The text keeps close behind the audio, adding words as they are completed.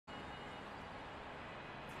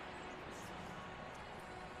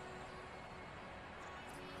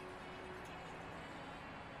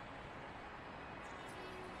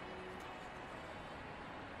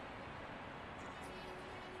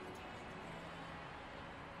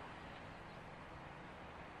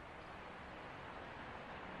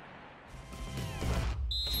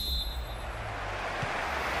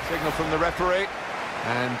Signal from the referee,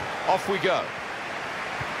 and off we go.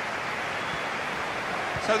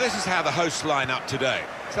 So this is how the hosts line up today.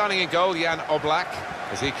 Starting in goal, Jan Oblak.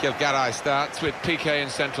 Ezekiel Garay starts with Piqué in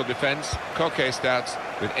central defence. Koke starts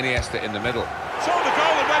with Iniesta in the middle. Saw the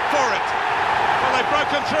goal and went for it. Well, they've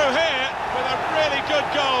broken through here with a really good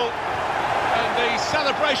goal. And the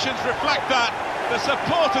celebrations reflect that. The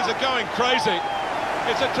supporters are going crazy.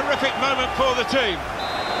 It's a terrific moment for the team.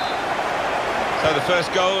 So the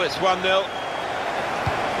first goal, it's 1-0.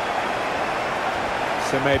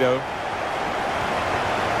 Semedo.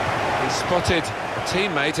 He's spotted a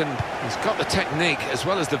teammate and he's got the technique as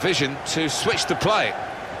well as the vision to switch the play.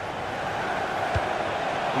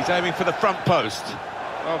 He's aiming for the front post.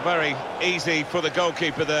 Oh, very easy for the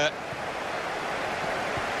goalkeeper there.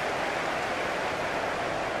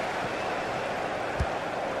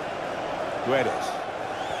 Guedes.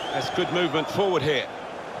 That's good movement forward here.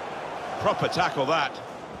 Proper tackle that.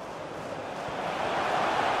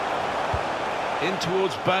 In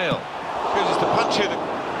towards Bale. Uses to punch it.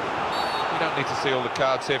 We don't need to see all the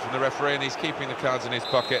cards here from the referee, and he's keeping the cards in his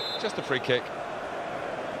pocket. Just a free kick.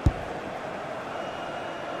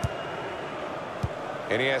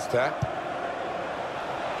 Iniesta.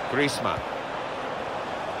 Griezmann.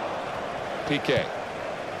 Piqué.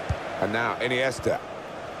 And now Iniesta.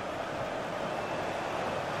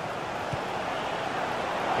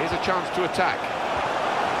 Here's a chance to attack.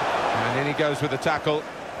 And in he goes with the tackle.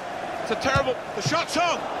 It's a terrible... The shot's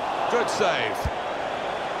on! Good save.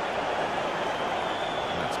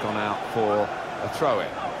 That's gone out for a throw-in.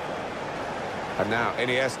 And now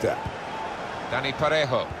Iniesta. Dani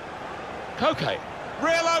Parejo. Koke.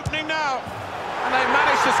 Real opening now. And they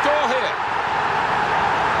managed to score here.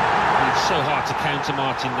 It's so hard to counter,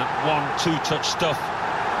 Martin, that 1-2 touch stuff.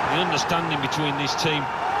 The understanding between this team.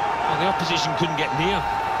 Well, the opposition couldn't get near.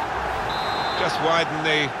 Just widen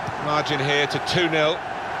the margin here to 2-0.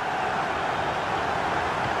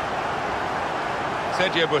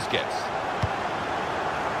 Sergio Busquets.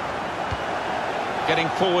 Getting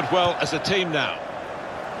forward well as a team now.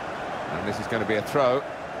 And this is going to be a throw.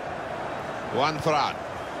 Juan Fran.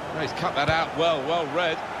 Oh, he's cut that out well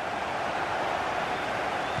read.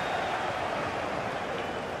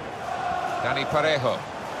 Dani Parejo.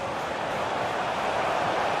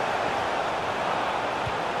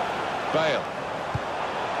 Bale.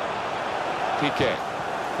 Piqué.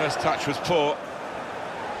 First touch was poor.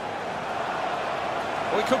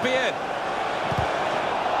 Oh, he could be in.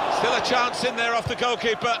 Still a chance in there off the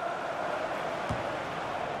goalkeeper.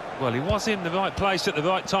 Well, he was in the right place at the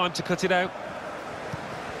right time to cut it out.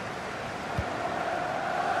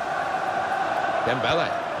 Dembele.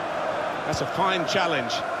 That's a fine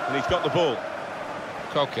challenge, and he's got the ball.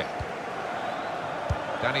 Koke.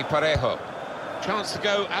 Dani Parejo. Chance to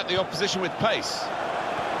go at the opposition with pace.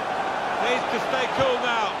 Needs to stay cool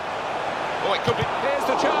now. Oh, it could be... Here's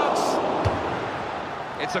the chance.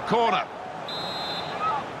 It's a corner.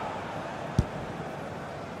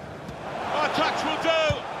 Oh, a touch will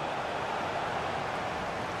do.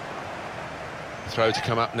 Throw to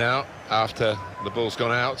come up now after the ball's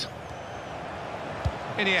gone out.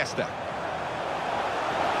 Iniesta.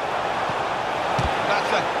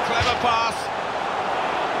 That's a clever pass.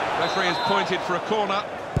 Referee has pointed for a corner.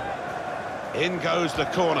 In goes the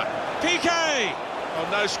corner. Piqué! Oh,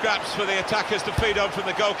 no scraps for the attackers to feed on from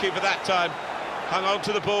the goalkeeper that time. Hung on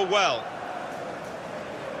to the ball well.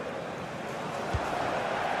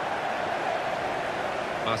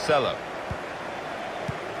 Marcelo.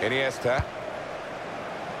 Iniesta.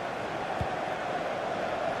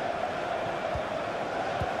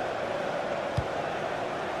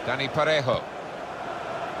 Dani Parejo.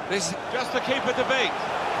 This just the keeper to beat.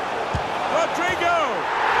 Rodrigo!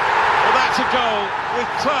 Well, that's a goal with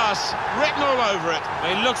class written all over it.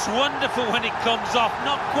 It looks wonderful when it comes off,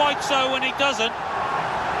 not quite so when it doesn't.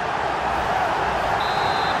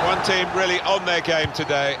 One team really on their game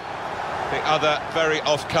today, the other very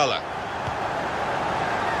off colour.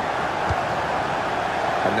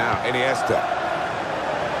 And now Iniesta.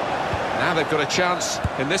 Now they've got a chance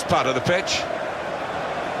in this part of the pitch.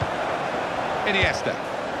 Iniesta.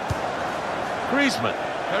 Griezmann.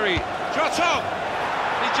 Very... Shot on!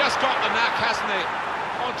 He just got the knack, hasn't he?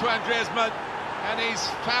 On to Griezmann, and he's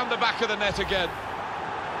found the back of the net again.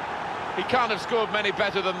 He can't have scored many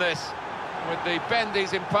better than this, with the bend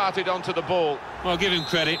he's imparted onto the ball. Well, give him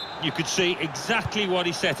credit. You could see exactly what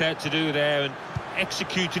he set out to do there and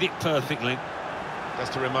executed it perfectly.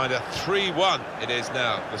 Just a reminder, 3-1 it is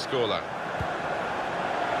now, the scoreline.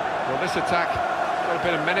 Well, this attack got a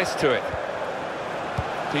bit of menace to it.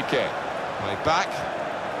 Piqué. Way back.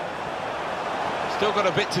 Still got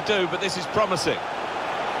a bit to do, but this is promising.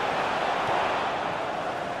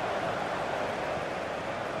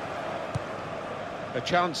 A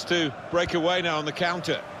chance to break away now on the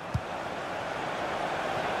counter.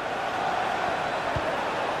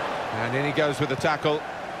 And in he goes with the tackle.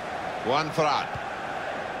 One for out.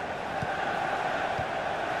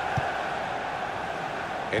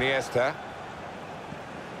 Iniesta.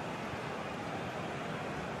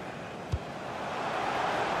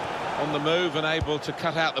 On the move and able to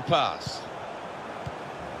cut out the pass.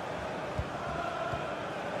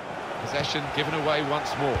 Possession given away once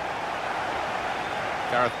more.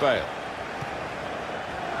 Gareth Bale.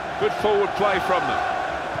 Good forward play from them.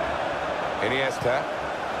 Iniesta.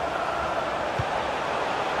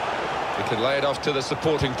 He can lay it off to the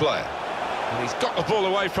supporting player. And he's got the ball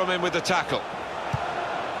away from him with the tackle.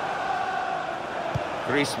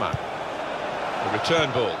 Griezmann. The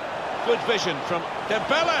return ball. Good vision from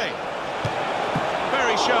Dembele.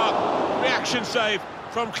 Very sharp reaction save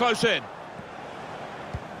from close in.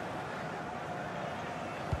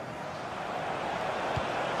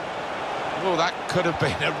 Well, that could have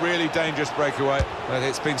been a really dangerous breakaway, but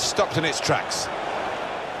it's been stopped in its tracks.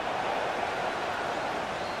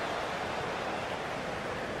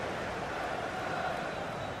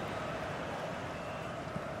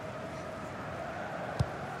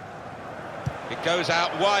 It goes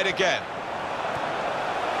out wide again.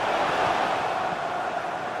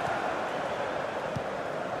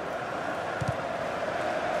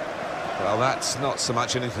 Well, that's not so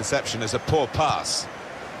much an interception as a poor pass.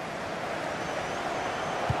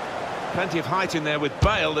 Plenty of height in there with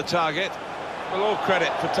Bale, the target. Well, all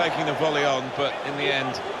credit for taking the volley on, but in the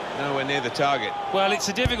end, nowhere near the target. Well, it's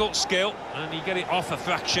a difficult skill, and you get it off a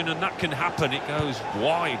fraction, and that can happen. It goes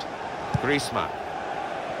wide. Griezmann.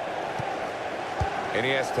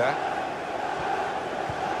 Iniesta.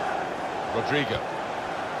 Rodrigo.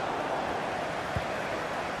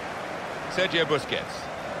 Sergio Busquets.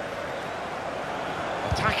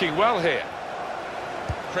 Attacking well here.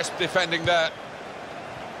 Crisp defending there.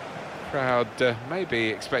 Crowd maybe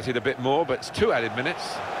expected a bit more, but it's 2 added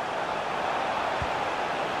minutes.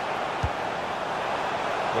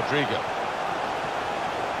 Rodrigo.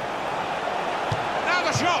 Now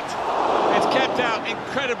the shot! It's kept out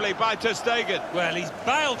incredibly by Ter Stegen. Well, he's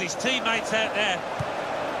bailed his teammates out there.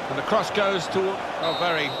 And the cross goes to... Oh,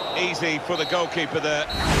 very easy for the goalkeeper there.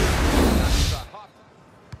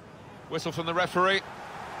 Whistle from the referee,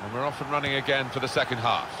 and we're off and running again for the second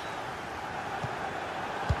half.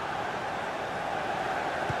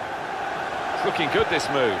 It's looking good, this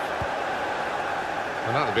move.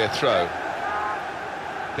 And that'll be a throw.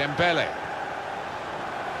 Dembele.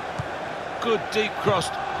 Good deep cross.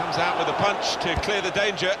 Comes out with a punch to clear the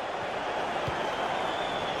danger.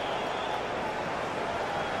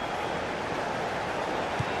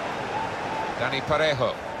 Dani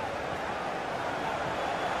Parejo.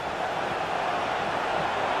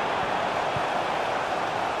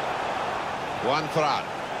 One for out.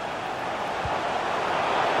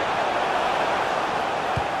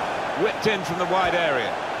 Whipped in from the wide area.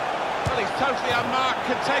 Well, he's totally unmarked,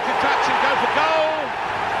 can take a touch and go for goal!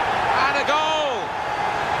 And a goal!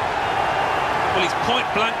 Well, he's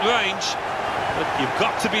point-blank range, but you've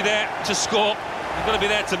got to be there to score. You've got to be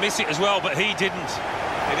there to miss it as well, but he didn't.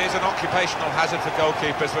 It is an occupational hazard for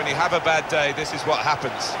goalkeepers. When you have a bad day, this is what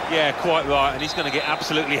happens. Yeah, quite right, and he's going to get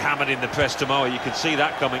absolutely hammered in the press tomorrow. You can see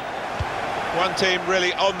that coming. One team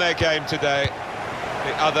really on their game today,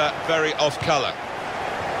 the other very off-colour.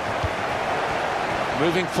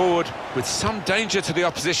 Moving forward with some danger to the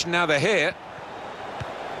opposition now they're here.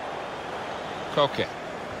 Koke.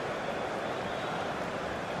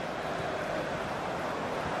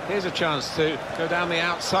 Here's a chance to go down the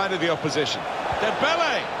outside of the opposition.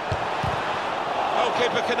 Dembele!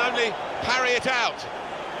 Goalkeeper can only parry it out.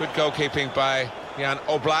 Good goalkeeping by Jan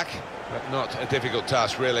Oblak, but not a difficult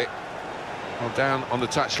task, really. Well, down on the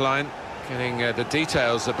touchline, getting the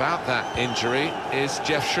details about that injury is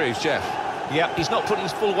Jeff Shreves. Jeff. Yeah, he's not putting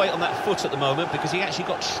his full weight on that foot at the moment because he actually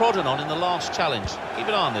got trodden on in the last challenge. Keep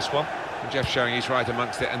an eye on this one. And Jeff showing he's right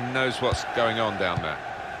amongst it and knows what's going on down there.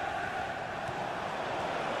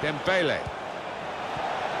 Dembele.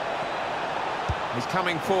 He's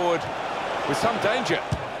coming forward with some danger.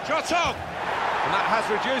 Shot on! And that has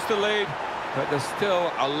reduced the lead, but there's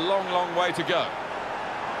still a long, long way to go.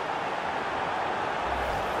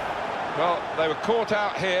 Well, they were caught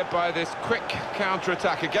out here by this quick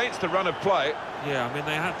counter-attack against the run of play. Yeah, I mean,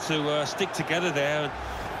 they had to stick together there and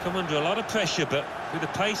come under a lot of pressure, but with the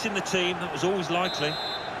pace in the team, that was always likely.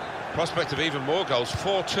 Prospect of even more goals.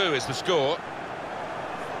 4-2 is the score.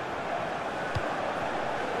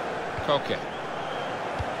 Koke.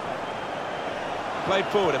 Played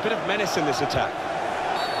forward, a bit of menace in this attack.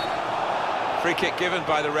 Free kick given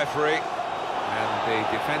by the referee. And the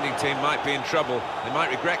defending team might be in trouble. They might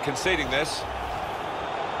regret conceding this.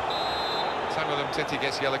 Samuel Umtiti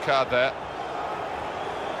gets a yellow card there.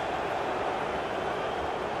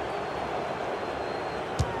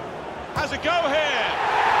 Has a go here.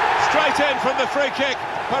 Straight in from the free kick.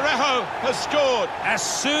 Parejo has scored. As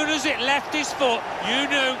soon as it left his foot, you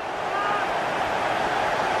knew.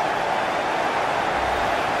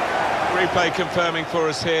 Replay confirming for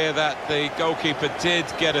us here that the goalkeeper did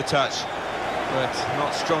get a touch, but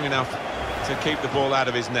not strong enough to keep the ball out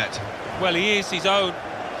of his net. Well, he is his own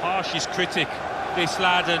harshest critic, this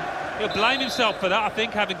lad, and he'll blame himself for that, I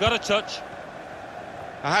think, having got a touch.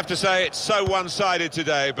 I have to say it's so one-sided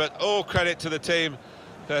today, but all credit to the team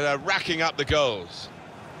that are racking up the goals.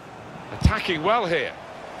 Attacking well here.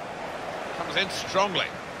 Comes in strongly.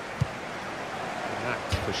 And that,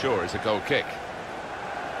 for sure, is a goal kick.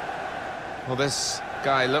 Well, this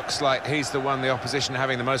guy looks like he's the one the opposition are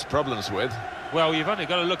having the most problems with. Well, you've only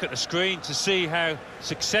got to look at the screen to see how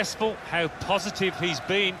successful, how positive he's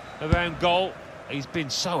been around goal. He's been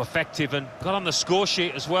so effective and got on the score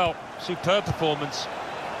sheet as well. Superb performance.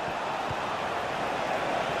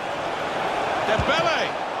 Dembele!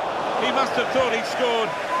 He must have thought he'd scored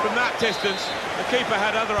from that distance. The keeper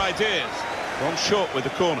had other ideas. Gone short with the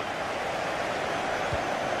corner.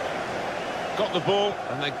 Got the ball,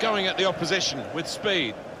 and they're going at the opposition with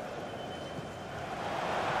speed.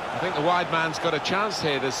 I think the wide man's got a chance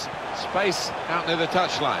here. There's space out near the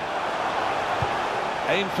touchline.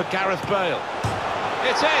 Aim for Gareth Bale.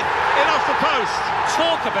 It's in off the post.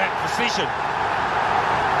 Talk about precision.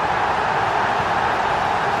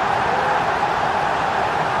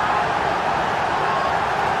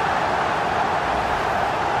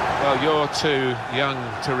 Well, you're too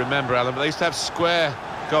young to remember, Alan, but they used to have square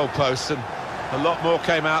goalposts, and a lot more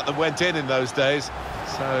came out than went in those days.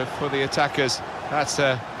 So for the attackers, that's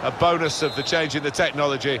a bonus of the change in the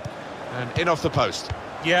technology. And in off the post.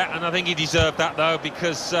 Yeah, and I think he deserved that, though,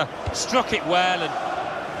 because struck it well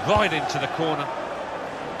and right into the corner.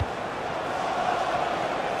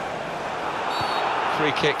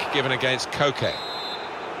 Free kick given against Koke.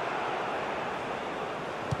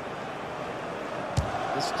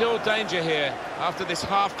 There's still danger here after this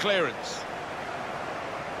half clearance.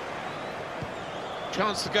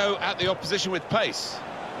 Chance to go at the opposition with pace.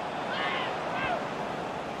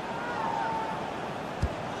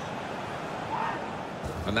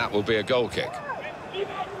 And that will be a goal kick.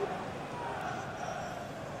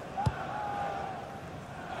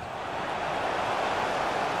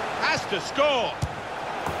 Has to score.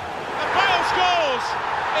 And Bale scores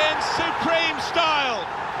in supreme style.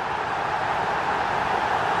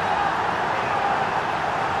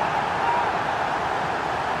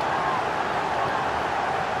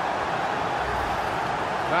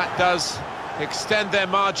 That does extend their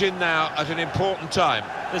margin now at an important time.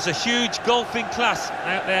 There's a huge golfing class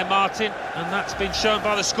out there, Martin, and that's been shown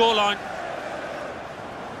by the scoreline.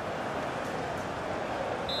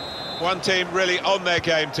 One team really on their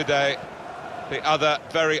game today, the other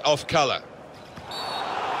very off colour.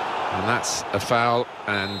 And that's a foul,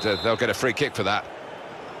 and they'll get a free kick for that.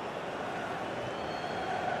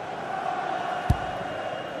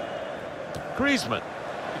 Griezmann,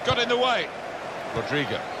 he got in the way.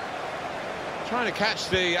 Rodrigo. Trying to catch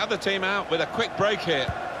the other team out with a quick break here.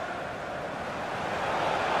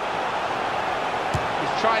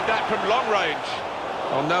 He's tried that from long range.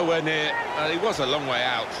 Oh, nowhere near. He was a long way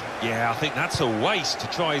out. Yeah, I think that's a waste to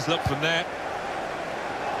try his luck from there.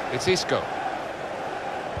 It's Isco.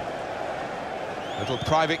 Little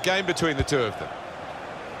private game between the two of them.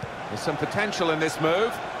 There's some potential in this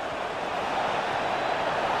move.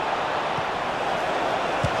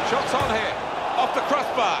 Shots on here. Off the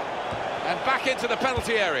crossbar. And back into the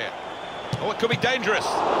penalty area. Oh, it could be dangerous.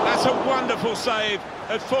 That's a wonderful save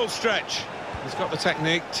at full stretch. He's got the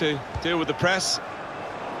technique to deal with the press.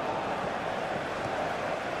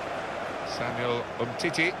 Samuel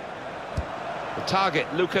Umtiti. The target,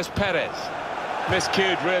 Lucas Perez.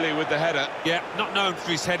 Miscued, really, with the header. Yeah, not known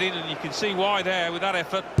for his heading, and you can see why there with that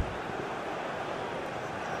effort.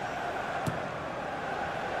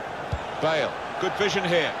 Bale, good vision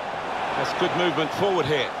here. That's good movement forward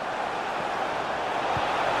here.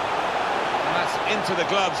 And that's into the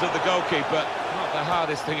gloves of the goalkeeper. Not the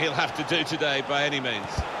hardest thing he'll have to do today by any means.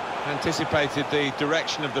 Anticipated the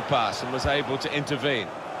direction of the pass and was able to intervene.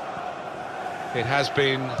 It has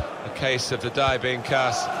been a case of the die being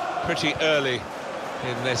cast pretty early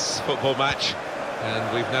in this football match,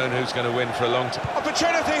 and we've known who's going to win for a long time.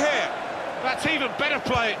 Opportunity here. That's even better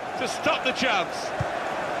play to stop the chance.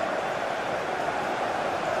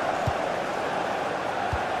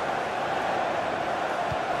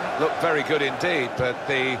 That looked very good indeed, but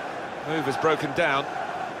the move has broken down.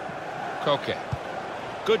 Koke.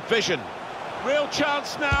 Good vision. Real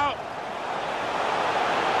chance now.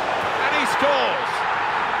 And he scores.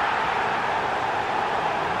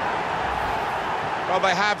 Well,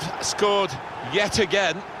 they have scored yet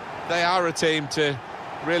again. They are a team to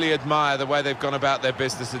really admire the way they've gone about their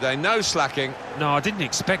business today. No slacking. No, I didn't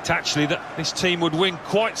expect, actually, that this team would win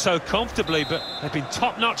quite so comfortably, but they've been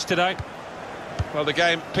top-notch today. Well, the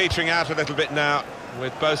game petering out a little bit now,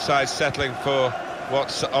 with both sides settling for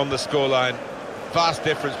what's on the scoreline. Vast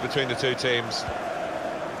difference between the two teams.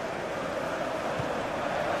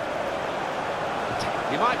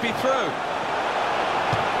 He might be through.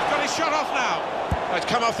 He's got his shot off now. Oh, it's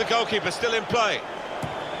come off the goalkeeper, still in play.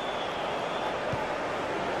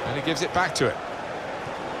 And he gives it back to it.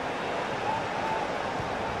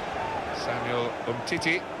 Samuel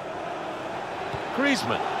Umtiti.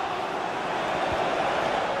 Griezmann.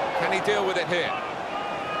 Can he deal with it here?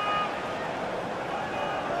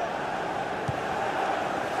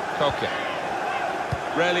 Koke.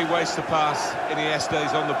 Rarely wastes a pass.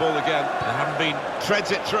 Iniesta's on the ball again. They haven't been...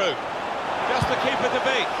 Threads it through. Just the keeper to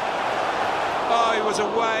beat. Oh, he was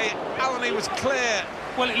away. Allen was clear.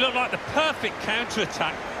 Well, it looked like the perfect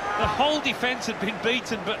counter-attack. The whole defence had been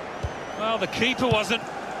beaten, but, well, the keeper wasn't.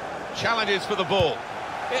 Challenges for the ball.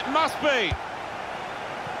 It must be.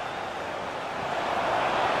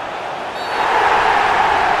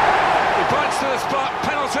 He points to the spot.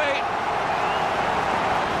 Penalty.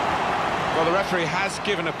 Well, the referee has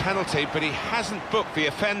given a penalty, but he hasn't booked the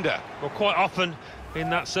offender. Well, quite often in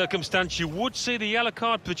that circumstance, you would see the yellow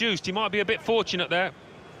card produced. He might be a bit fortunate there.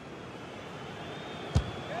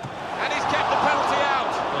 And he's kept the penalty out.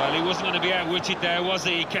 Well, he wasn't going to be outwitted there, was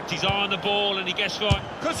he? He kept his eye on the ball and he guessed right.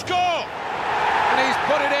 Could score. And he's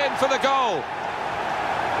put it in for the goal.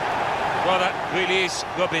 Well, that really is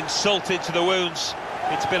rubbing salt into the wounds.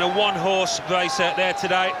 It's been a one-horse race out there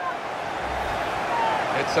today.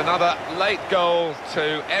 It's another late goal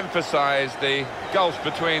to emphasise the gulf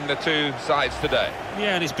between the two sides today.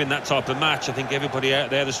 Yeah, and it's been that type of match. I think everybody out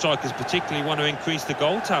there, the strikers particularly, want to increase the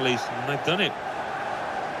goal tallies, and they've done it.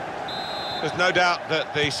 There's no doubt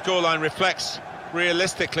that the scoreline reflects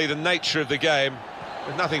realistically the nature of the game.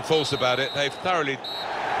 There's nothing false about it. They've thoroughly...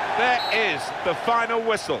 There is the final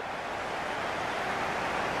whistle.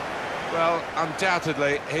 Well,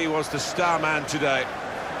 undoubtedly, he was the star man today.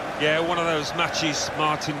 Yeah, one of those matches,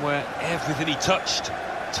 Martin, where everything he touched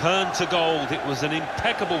turned to gold. It was an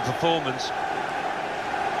impeccable performance.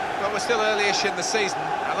 Well, we're still early-ish in the season,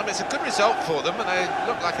 and it's a good result for them, and they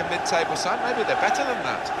look like a mid-table side. Maybe they're better than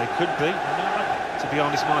that. They could be. To be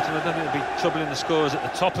honest, Martin, I don't think there'll be trouble in the scores at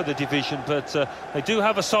the top of the division, but they do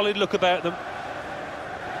have a solid look about them.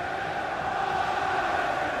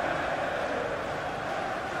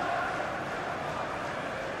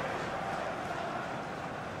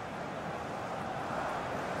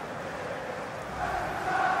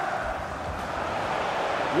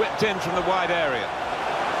 Whipped in from the wide area.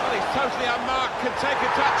 Well, he's totally unmarked, can take a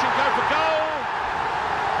touch and go for goal.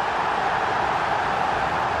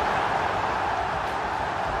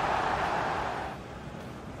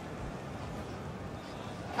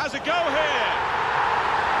 Has a go here.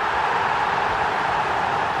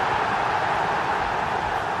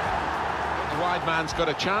 The wide man's got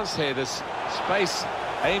a chance here. There's space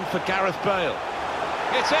aimed for Gareth Bale.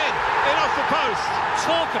 It's in off the post.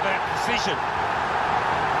 Talk about precision.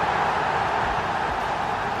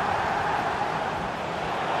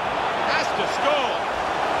 To score,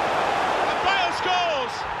 and Bale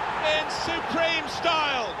scores in supreme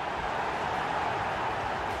style.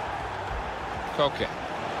 Koke.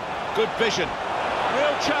 Good vision,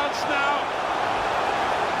 real chance now,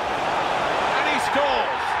 and he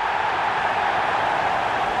scores.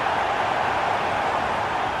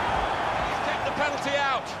 He's kept the penalty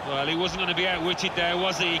out. Well, he wasn't going to be outwitted there,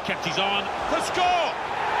 was he? He kept his eye on. To score,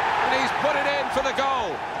 And he's put it in for the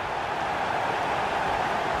goal.